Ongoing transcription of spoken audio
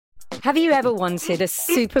Have you ever wanted a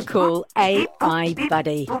super cool AI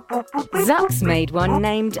buddy? Zuck's made one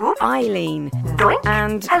named Eileen.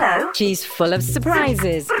 And she's full of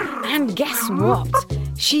surprises. And guess what?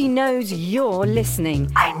 She knows you're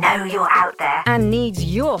listening. I know you're out there. And needs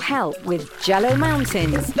your help with Jello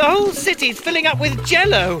Mountains. The whole city's filling up with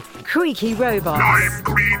Jello. Creaky robots. Lime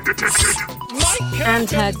green detected. And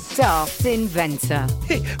her daft inventor.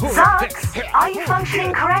 Zucks, are you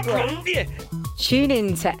functioning correctly? Tune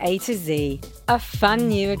in to A to Z, a fun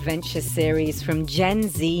new adventure series from Gen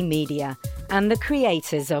Z Media and the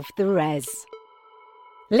creators of The Res.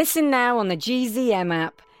 Listen now on the GZM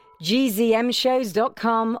app,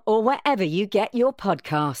 gzmshows.com, or wherever you get your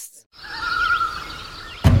podcasts.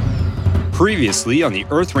 Previously on the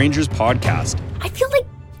Earth Rangers podcast. I feel like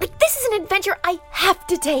this is an adventure I have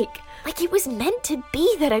to take. Like it was meant to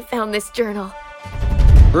be that I found this journal.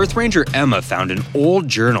 Earth Ranger Emma found an old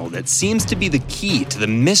journal that seems to be the key to the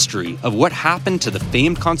mystery of what happened to the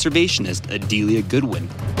famed conservationist Adelia Goodwin.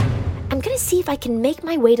 I'm gonna see if I can make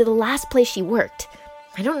my way to the last place she worked.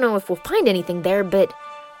 I don't know if we'll find anything there, but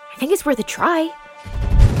I think it's worth a try.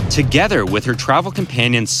 Together with her travel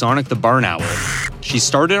companion Sonic the Barn Owl, she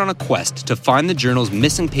started on a quest to find the journal's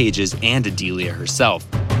missing pages and Adelia herself.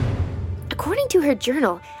 According to her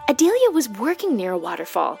journal, Adelia was working near a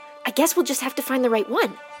waterfall. I guess we'll just have to find the right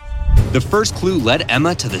one. The first clue led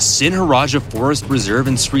Emma to the Sinharaja Forest Reserve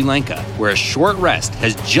in Sri Lanka, where a short rest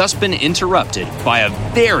has just been interrupted by a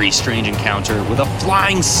very strange encounter with a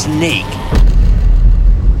flying snake.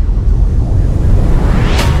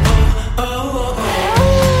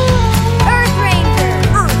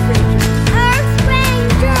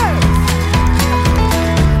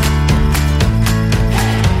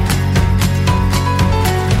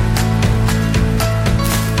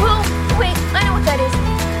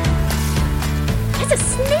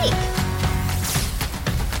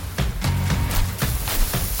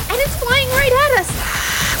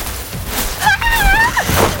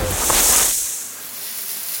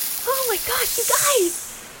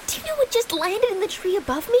 Landed in the tree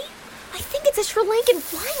above me? I think it's a Sri Lankan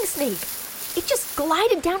flying snake. It just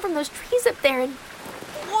glided down from those trees up there and...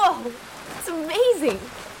 Whoa! It's amazing!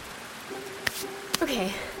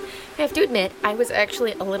 Okay, I have to admit, I was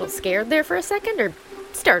actually a little scared there for a second, or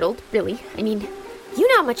startled, really. I mean, you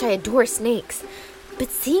know how much I adore snakes, but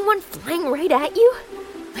seeing one flying right at you?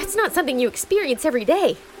 That's not something you experience every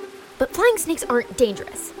day. But flying snakes aren't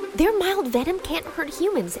dangerous. Their mild venom can't hurt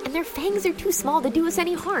humans, and their fangs are too small to do us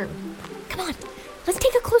any harm. Come on, let's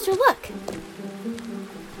take a closer look.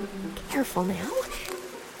 Careful now.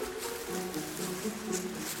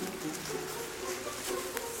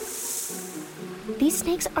 These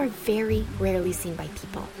snakes are very rarely seen by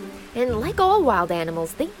people. And like all wild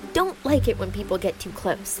animals, they don't like it when people get too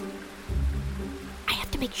close. I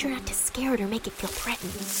have to make sure not to scare it or make it feel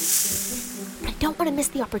threatened. But I don't want to miss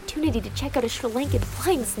the opportunity to check out a Sri Lankan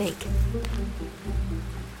flying snake.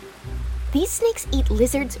 These snakes eat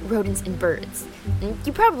lizards, rodents, and birds.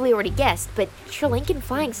 You probably already guessed, but Sri Lankan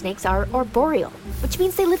flying snakes are arboreal, which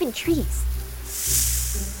means they live in trees.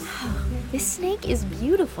 This snake is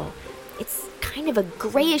beautiful. It's kind of a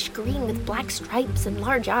grayish green with black stripes and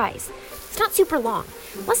large eyes. It's not super long,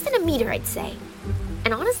 less than a meter, I'd say.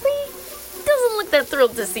 And honestly, it doesn't look that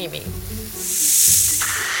thrilled to see me.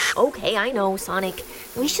 Okay, I know, Sonic.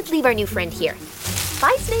 We should leave our new friend here.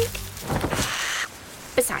 Bye, Snake.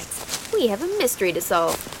 Besides, we have a mystery to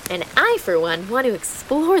solve, and I, for one, want to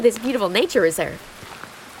explore this beautiful nature reserve.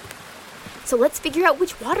 So let's figure out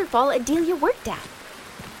which waterfall Adelia worked at.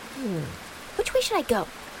 Which way should I go?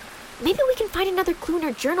 Maybe we can find another clue in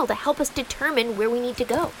her journal to help us determine where we need to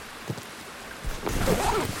go.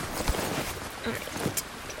 Alright.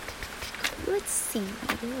 Let's see.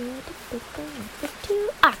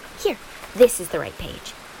 Here. This is the right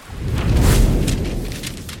page.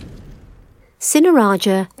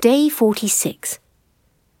 Sinharaja, Day 46.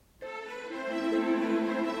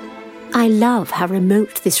 I love how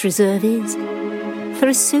remote this reserve is. There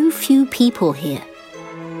are so few people here.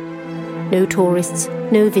 No tourists,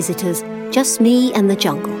 no visitors, just me and the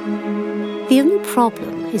jungle. The only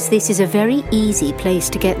problem is this is a very easy place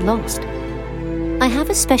to get lost. I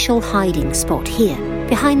have a special hiding spot here,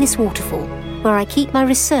 behind this waterfall, where I keep my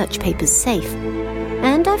research papers safe.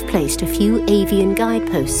 And I've placed a few avian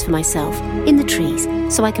guideposts for myself in the trees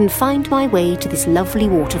so I can find my way to this lovely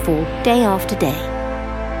waterfall day after day.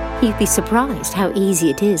 You'd be surprised how easy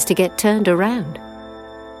it is to get turned around.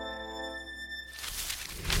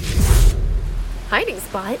 Hiding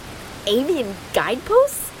spot? Avian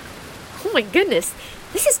guideposts? Oh my goodness,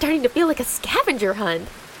 this is starting to feel like a scavenger hunt.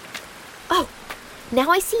 Oh, Now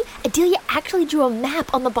I see Adelia actually drew a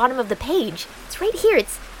map on the bottom of the page. It's right here.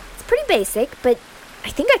 It's pretty basic, but I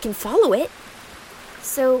think I can follow it.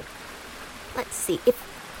 So, let's see.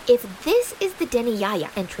 If this is the Deniyaya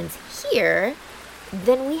entrance here,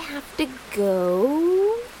 then we have to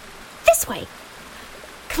go this way.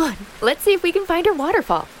 Come on, let's see if we can find our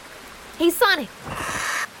waterfall. Hey, Sonic,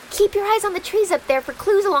 keep your eyes on the trees up there for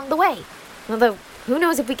clues along the way. Although, who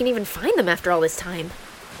knows if we can even find them after all this time.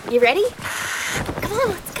 You ready? Come on,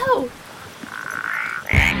 let's go.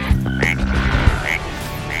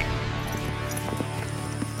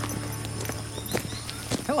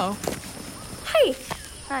 Hello. Hi.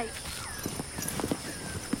 Hi.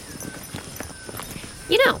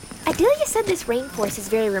 You know, Adelia said this rainforest is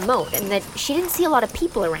very remote and that she didn't see a lot of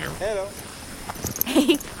people around. Hello.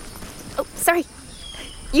 Hey. Oh, sorry.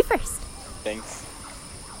 You first. Thanks.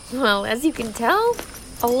 Well, as you can tell,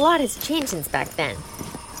 a lot has changed since back then.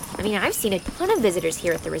 I mean, I've seen a ton of visitors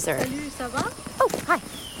here at the reserve. Salut, ça va? Oh, hi.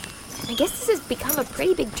 I guess this has become a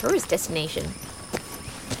pretty big tourist destination.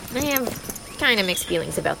 I have kind of mixed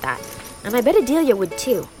feelings about that. And I bet Adelia would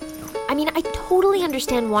too. I mean, I totally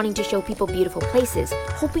understand wanting to show people beautiful places,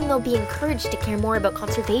 hoping they'll be encouraged to care more about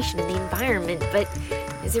conservation and the environment, but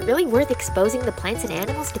is it really worth exposing the plants and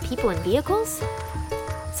animals to people and vehicles?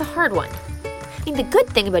 It's a hard one. I mean, the good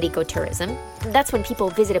thing about ecotourism, that's when people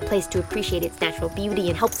visit a place to appreciate its natural beauty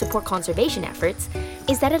and help support conservation efforts,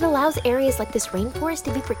 is that it allows areas like this rainforest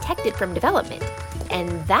to be protected from development. And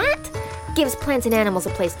that gives plants and animals a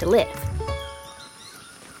place to live.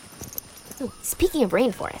 Speaking of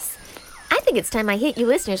rainforests, I think it's time I hit you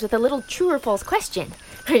listeners with a little true or false question.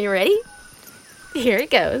 Are you ready? Here it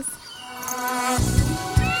goes.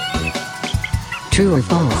 True or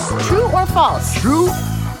false? True or false? True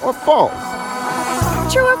or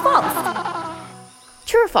false? True or false?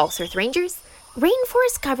 True or false, Earth Rangers?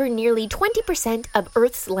 Rainforests cover nearly 20% of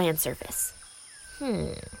Earth's land surface.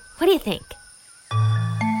 What do you think?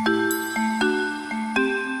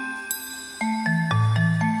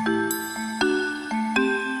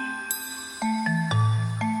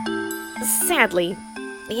 Sadly,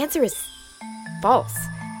 the answer is false.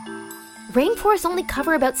 Rainforests only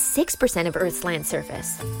cover about 6% of Earth's land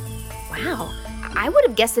surface. Wow, I would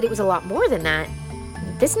have guessed that it was a lot more than that.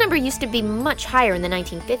 This number used to be much higher in the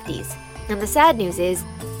 1950s, and the sad news is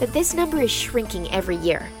that this number is shrinking every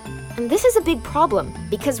year. And this is a big problem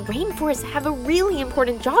because rainforests have a really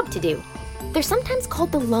important job to do. They're sometimes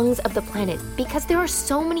called the lungs of the planet because there are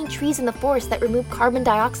so many trees in the forest that remove carbon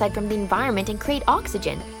dioxide from the environment and create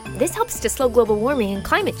oxygen. This helps to slow global warming and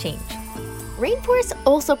climate change. Rainforests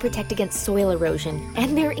also protect against soil erosion,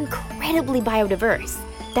 and they're incredibly biodiverse.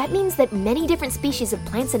 That means that many different species of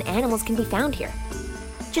plants and animals can be found here.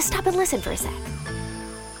 Just stop and listen for a sec.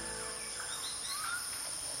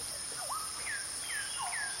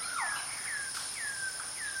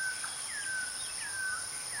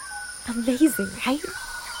 Amazing, right?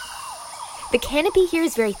 The canopy here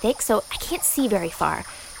is very thick, so I can't see very far,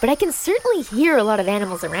 but I can certainly hear a lot of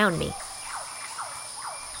animals around me.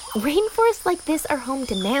 Rainforests like this are home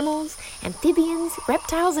to mammals, amphibians,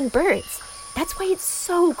 reptiles, and birds. That's why it's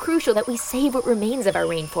so crucial that we save what remains of our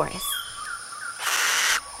rainforests.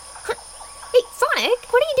 Hey, Sonic,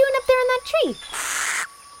 what are you doing up there in that tree?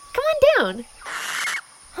 Come on down.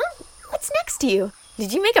 Huh? What's next to you?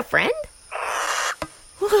 Did you make a friend?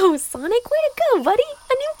 Whoa, Sonic, way to go, buddy.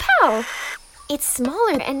 A new pal. It's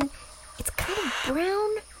smaller and it's kind of brown.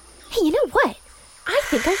 Hey, you know what? I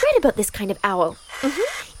think I read about this kind of owl.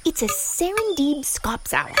 It's a Serendib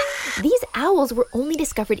scops owl. These owls were only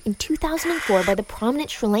discovered in 2004 by the prominent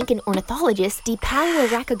Sri Lankan ornithologist Dipalwa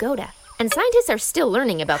Rakagoda, and scientists are still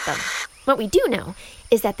learning about them. What we do know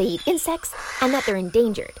is that they eat insects and that they're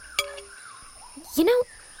endangered. You know,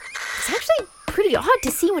 it's actually pretty odd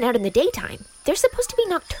to see one out in the daytime. They're supposed to be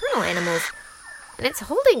nocturnal animals, and it's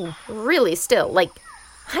holding really still. Like,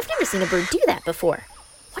 I've never seen a bird do that before.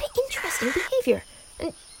 What an interesting behavior.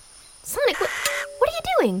 And Sonic, what are you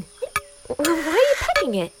doing? Why are you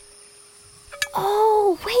petting it?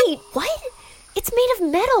 Oh, wait, what? It's made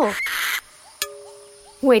of metal.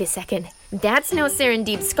 Wait a second. That's no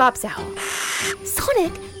Serendib scops owl.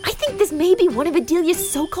 Sonic, I think this may be one of Adelia's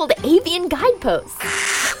so-called avian guideposts.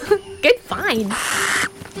 Good find.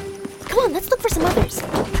 Come on, let's look for some others.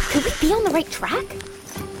 Could we be on the right track?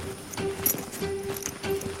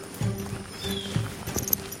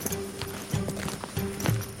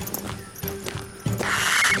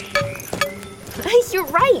 You're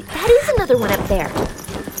right. That is another one up there.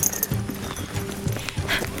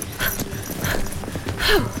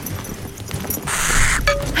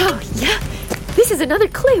 Oh, yeah. This is another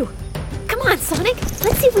clue. Come on, Sonic.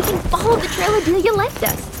 Let's see if we can follow the trail Adelia left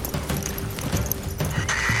us.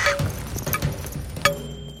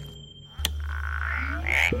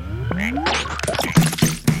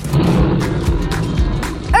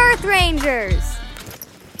 Earth Rangers!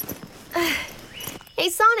 Hey,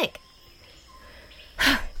 Sonic.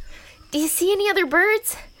 Do you see any other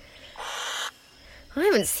birds? I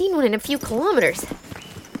haven't seen one in a few kilometers.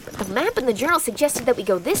 But the map in the journal suggested that we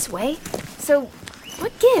go this way. So,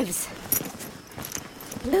 what gives?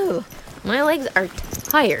 No, my legs are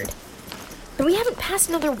tired. But we haven't passed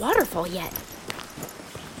another waterfall yet.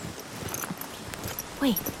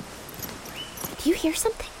 Wait. Do you hear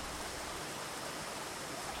something?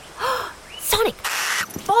 Sonic!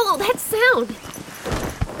 Follow that sound!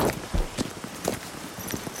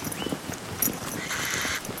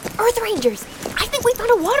 Earth Rangers! I think we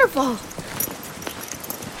found a waterfall!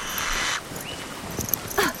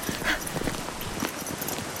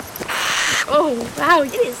 Oh, wow,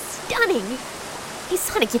 it is stunning! Hey,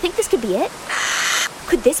 Sonic, you think this could be it?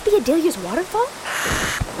 Could this be Adelia's waterfall?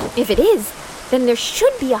 If it is, then there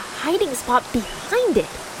should be a hiding spot behind it.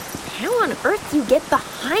 How on earth do you get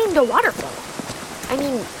behind a waterfall? I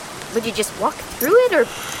mean, would you just walk through it, or...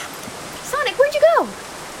 Sonic, where'd you go?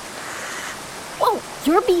 Whoa,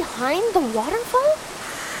 you're behind the waterfall?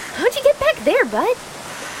 How'd you get back there, bud?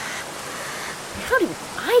 How do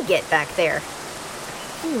I get back there?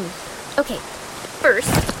 Okay,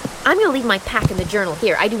 first, I'm gonna leave my pack in the journal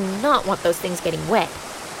here. I do not want those things getting wet.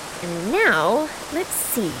 And now, let's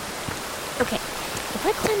see. Okay, if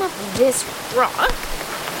I climb up this rock,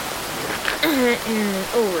 and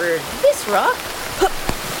over this rock,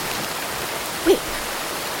 wait,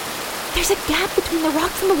 there's a gap between the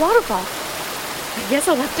rocks and the waterfall. I guess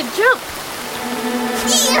I'll have to jump.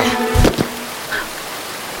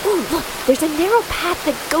 Ooh, look, there's a narrow path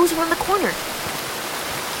that goes around the corner.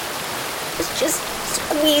 Let's just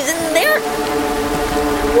squeeze in there.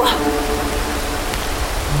 Whoa.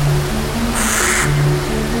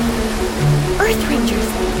 Earth Rangers.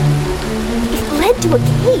 It led to a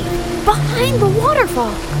cave behind the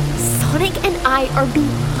waterfall. Sonic and I are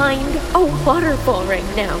behind a waterfall right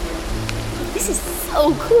now. This is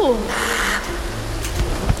so cool.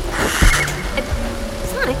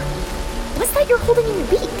 Sonic, what's that you're holding in your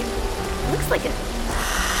beak? It looks like a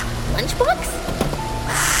lunchbox?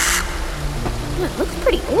 Oh, it looks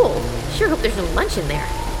pretty old. Sure hope there's no lunch in there.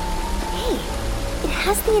 Hey, it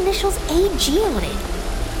has the initials AG on it.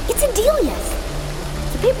 It's Adelia's.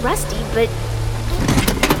 It's a bit rusty, but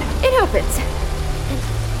it opens. And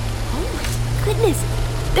oh my goodness,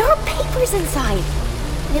 there are papers inside.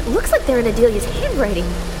 And it looks like they're in Adelia's handwriting.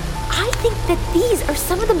 I think that these are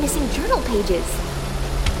some of the missing journal pages.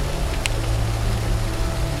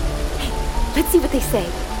 Hey, let's see what they say.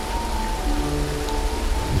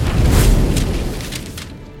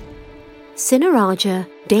 Sinaraja,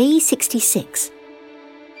 Day 66.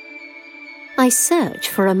 I search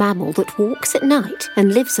for a mammal that walks at night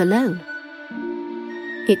and lives alone.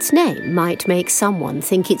 Its name might make someone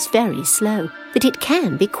think it's very slow, but it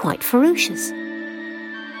can be quite ferocious.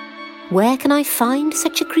 Where can I find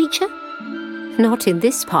such a creature? Not in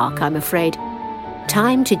this park, I'm afraid.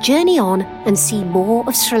 Time to journey on and see more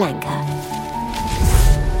of Sri Lanka.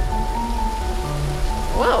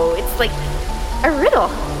 Whoa, it's like a riddle.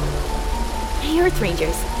 Hey, Earth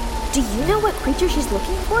Rangers, do you know what creature she's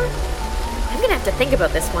looking for? I'm gonna have to think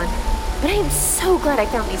about this one. But I am so glad I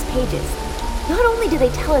found these pages. Not only do they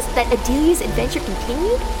tell us that Adelia's adventure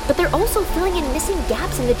continued, but they're also filling in missing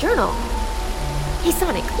gaps in the journal. Hey,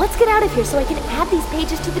 Sonic, let's get out of here so I can add these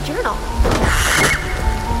pages to the journal.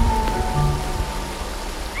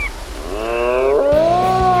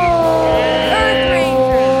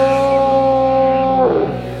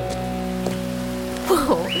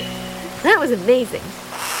 Whoa, that was amazing.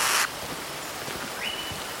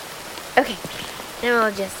 Okay, now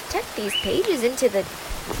I'll just tuck these pages into the...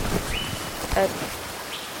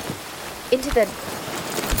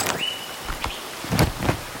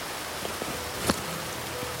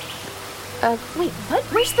 wait, what?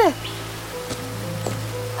 Where's the...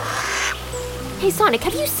 Hey, Sonic,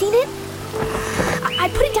 have you seen it? I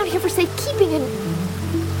put it down here for safekeeping and...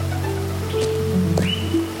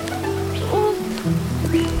 Oh,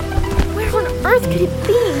 where on earth could it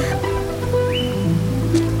be?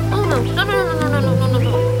 Oh, no.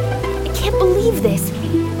 I can't believe this.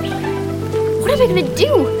 What am I gonna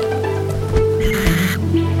do?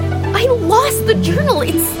 I lost the journal.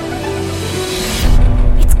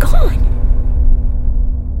 It's gone.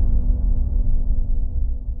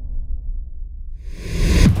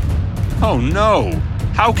 Oh no!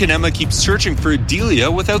 How can Emma keep searching for Adelia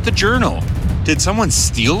without the journal? Did someone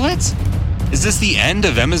steal it? Is this the end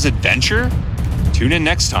of Emma's adventure? Tune in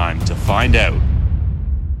next time to find out. Earth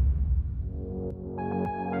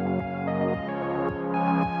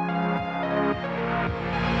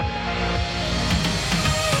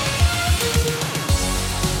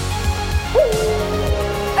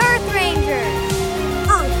Rangers!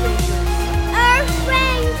 Earth Rangers! Earth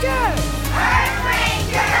Rangers! Earth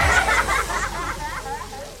Rangers!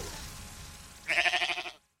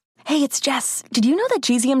 Hey, it's Jess. Did you know that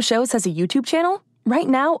GZM Shows has a YouTube channel? Right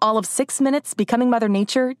now, all of 6 Minutes, Becoming Mother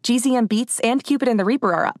Nature, GZM Beats, and Cupid and the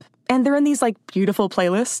Reaper are up. And they're in these, beautiful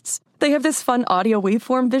playlists. They have this fun audio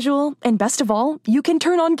waveform visual, and best of all, you can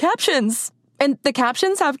turn on captions. And the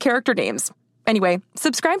captions have character names. Anyway,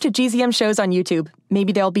 subscribe to GZM Shows on YouTube.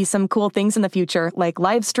 Maybe there'll be some cool things in the future, like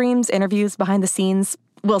live streams, interviews, behind the scenes.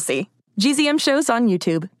 We'll see. GZM Shows on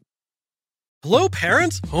YouTube. Hello,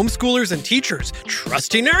 parents, homeschoolers, and teachers.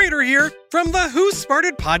 Trusty narrator here from the Who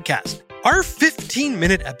Smarted podcast. Our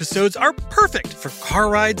 15-minute episodes are perfect for car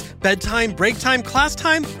rides, bedtime, break time, class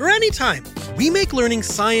time, or anytime. We make learning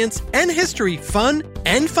science and history fun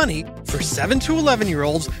and funny for 7 to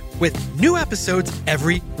 11-year-olds with new episodes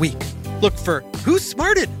every week. Look for Who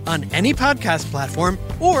Smarted on any podcast platform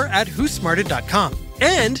or at whosmarted.com.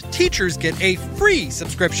 And teachers get a free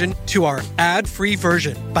subscription to our ad-free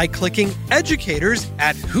version by clicking educators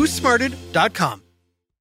at whosmarted.com.